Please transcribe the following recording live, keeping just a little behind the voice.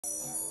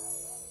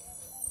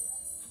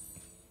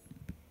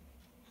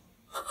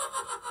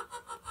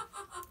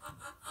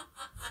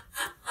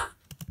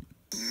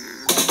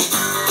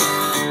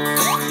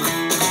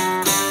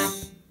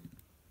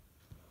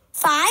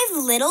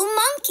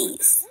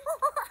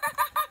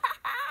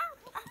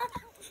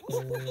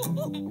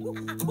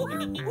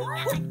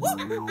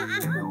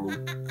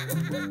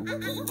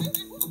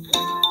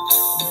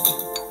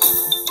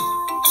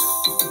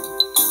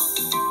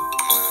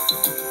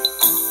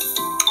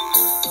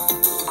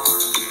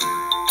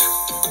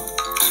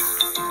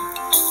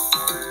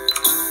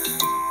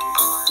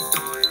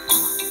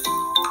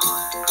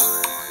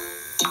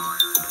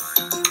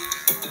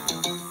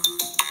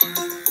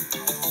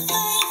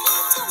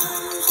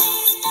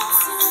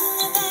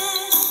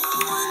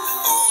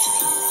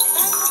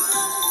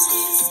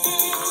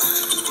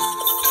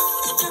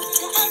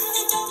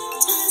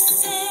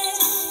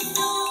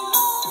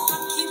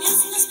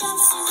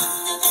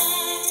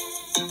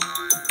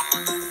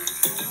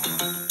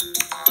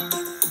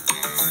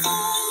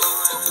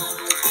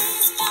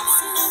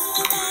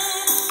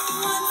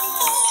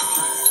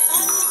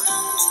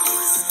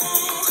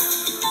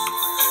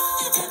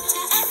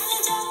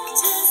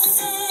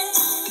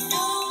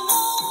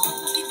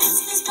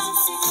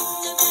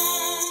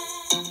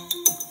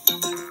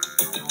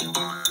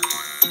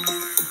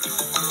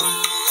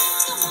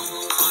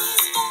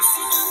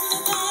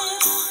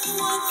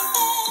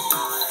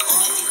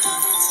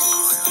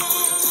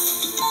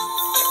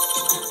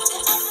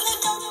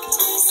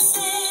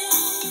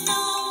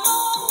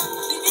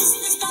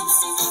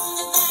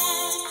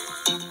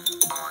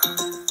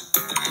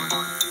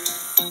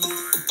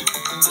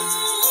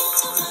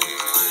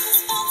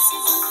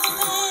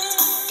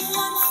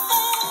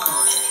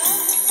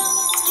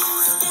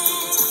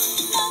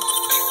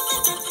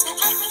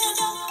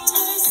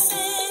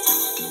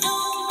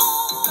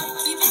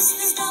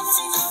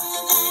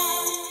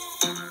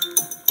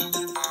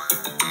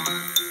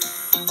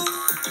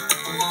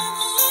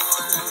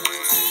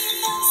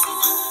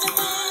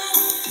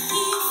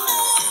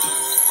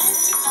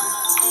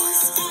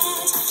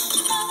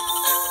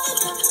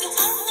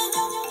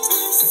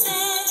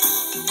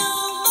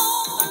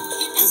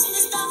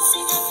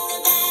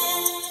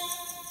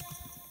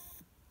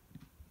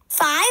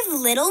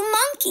Little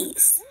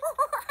monkeys.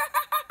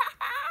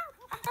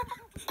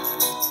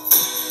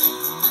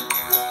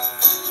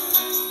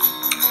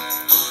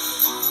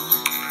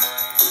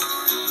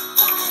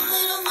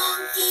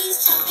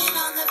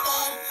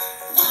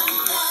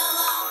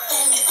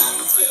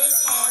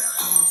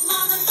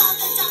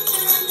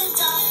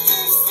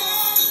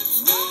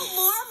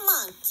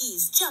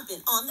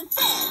 Jumping on the bed.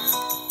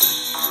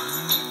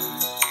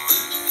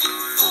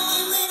 Four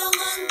little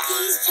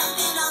monkeys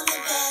jumping on the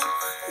bed.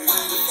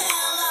 One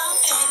fell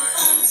off and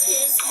bumped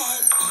his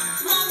head.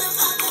 Mama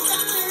called the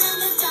doctor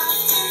and the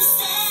doctor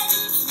said,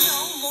 no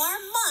more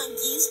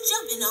monkeys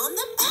jumping on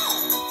the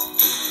bed.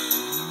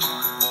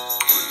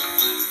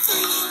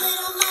 Three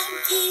little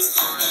monkeys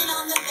jumping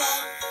on the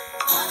bed.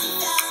 One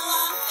fell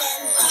off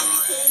and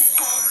bumped his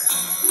head.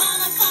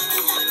 Mama called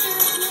the doctor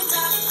and the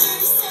doctor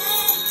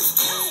said,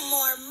 no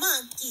more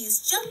monkeys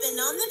jumping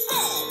on the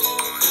bed.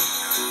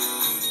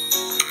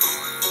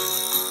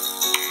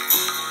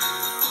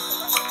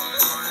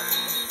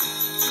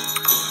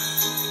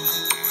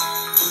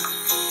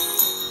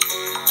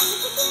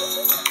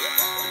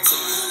 Two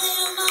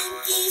little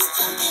monkeys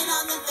jumping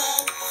on the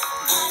bed.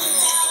 One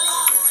fell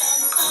off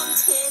and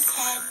bumped his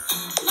head.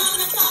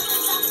 Mama called the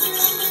doctor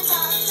and the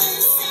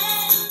doctor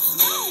said,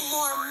 no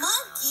more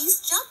monkeys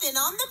jumping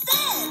on the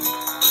bed.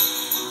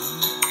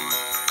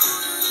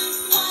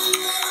 One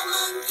little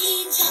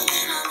monkey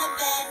jumping on the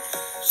bed.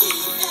 He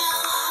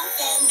fell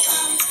off and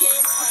bumped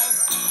his head.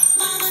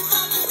 Mama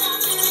called the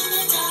doctor and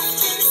the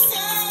doctor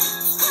said,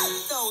 put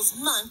those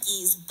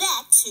monkeys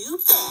back to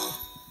bed.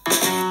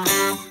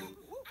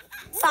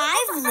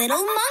 5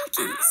 little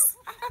monkeys.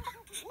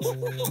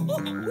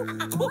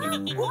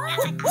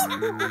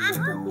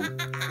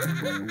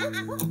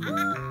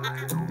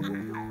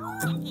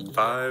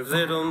 Five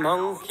little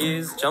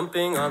monkeys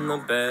jumping on the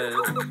bed.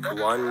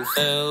 One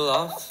fell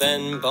off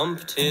and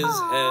bumped his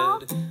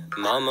head.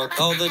 Mama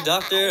called the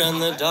doctor and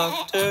the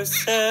doctor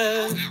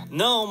said,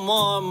 no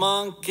more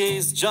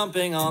monkeys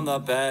jumping on the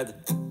bed.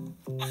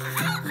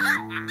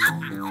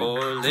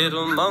 4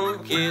 little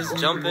monkeys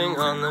jumping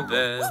on the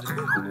bed.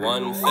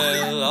 One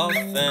fell off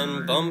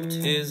and bumped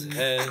his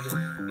head.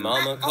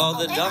 Mama called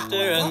the doctor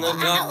and the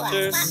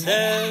doctor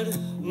said,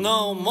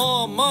 no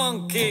more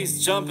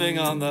monkeys jumping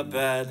on the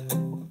bed.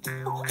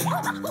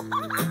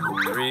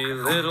 3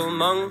 little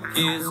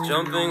monkeys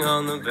jumping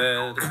on the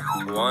bed.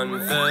 One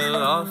fell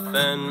off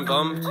and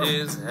bumped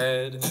his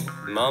head.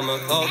 Mama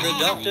called the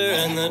doctor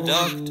and the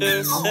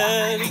doctor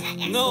said,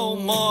 no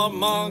more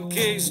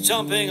monkeys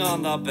jumping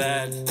on the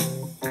bed.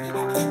 2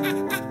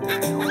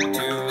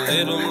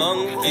 little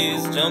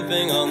monkeys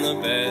jumping on the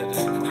bed.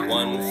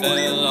 One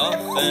fell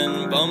off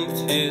and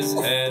bumped his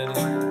head.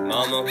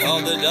 Mama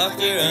called the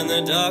doctor and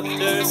the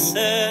doctor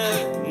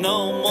said,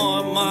 no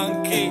more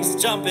monkeys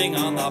jumping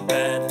on the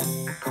bed.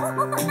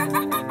 1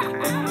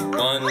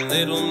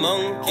 little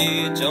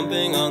monkey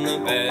jumping on the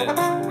bed.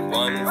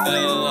 One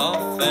fell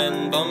off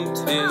and bumped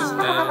his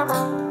head.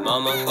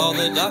 Mama called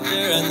the doctor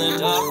and the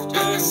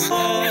doctor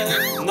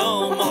said,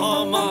 no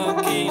more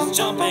monkeys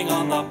jumping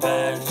on the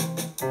bed.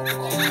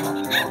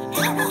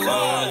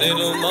 5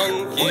 little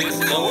monkeys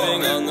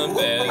jumping on the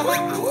bed.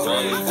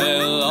 One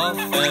fell off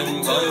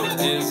and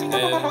bumped his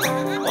head.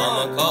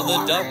 Mama called the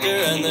doctor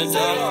and the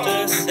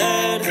doctor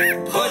said,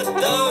 "Put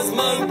those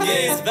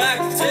monkeys back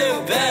to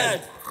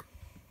bed."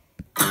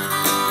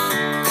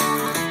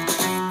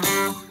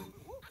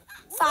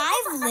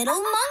 5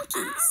 little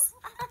monkeys.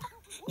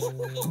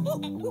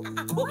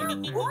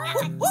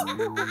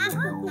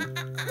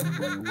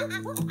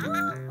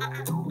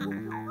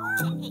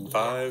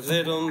 5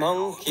 little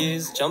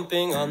monkeys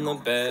jumping on the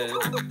bed.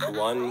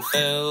 One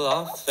fell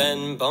off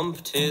and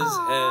bumped his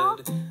head.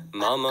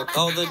 Mama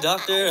called the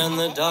doctor and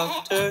the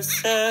doctor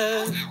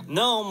said,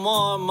 "No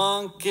more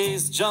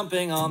monkeys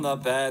jumping on the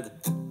bed."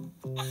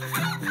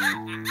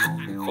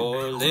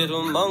 4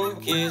 little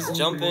monkeys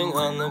jumping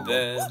on the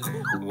bed.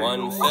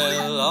 One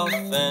fell off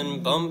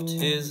and bumped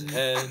his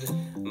head.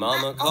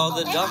 Mama called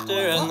the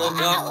doctor and the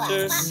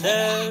doctor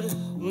said,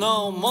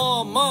 "No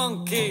more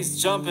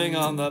monkeys jumping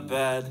on the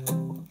bed."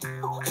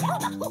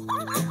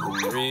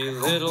 3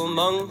 little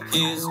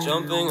monkeys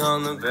jumping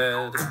on the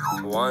bed.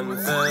 One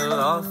fell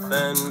off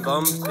and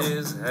bumped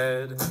his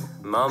head.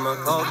 Mama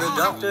called the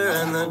doctor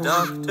and the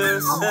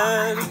doctor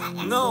said,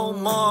 "No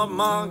more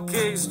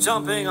monkeys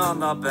jumping on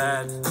the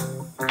bed."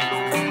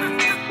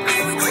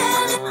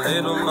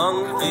 Little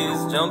monkeys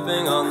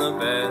jumping on the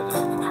bed.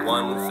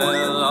 One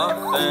fell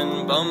off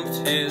and bumped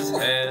his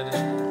head.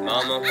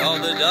 Mama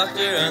called the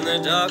doctor and the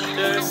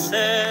doctor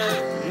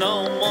said, "No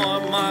more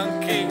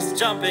monkeys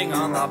jumping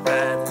on the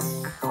bed."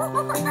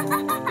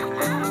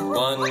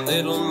 1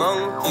 little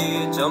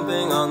monkey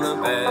jumping on the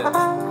bed.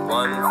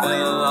 One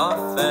fell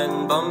off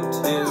and bumped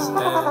his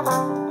head.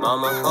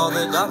 Mama called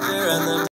the doctor and the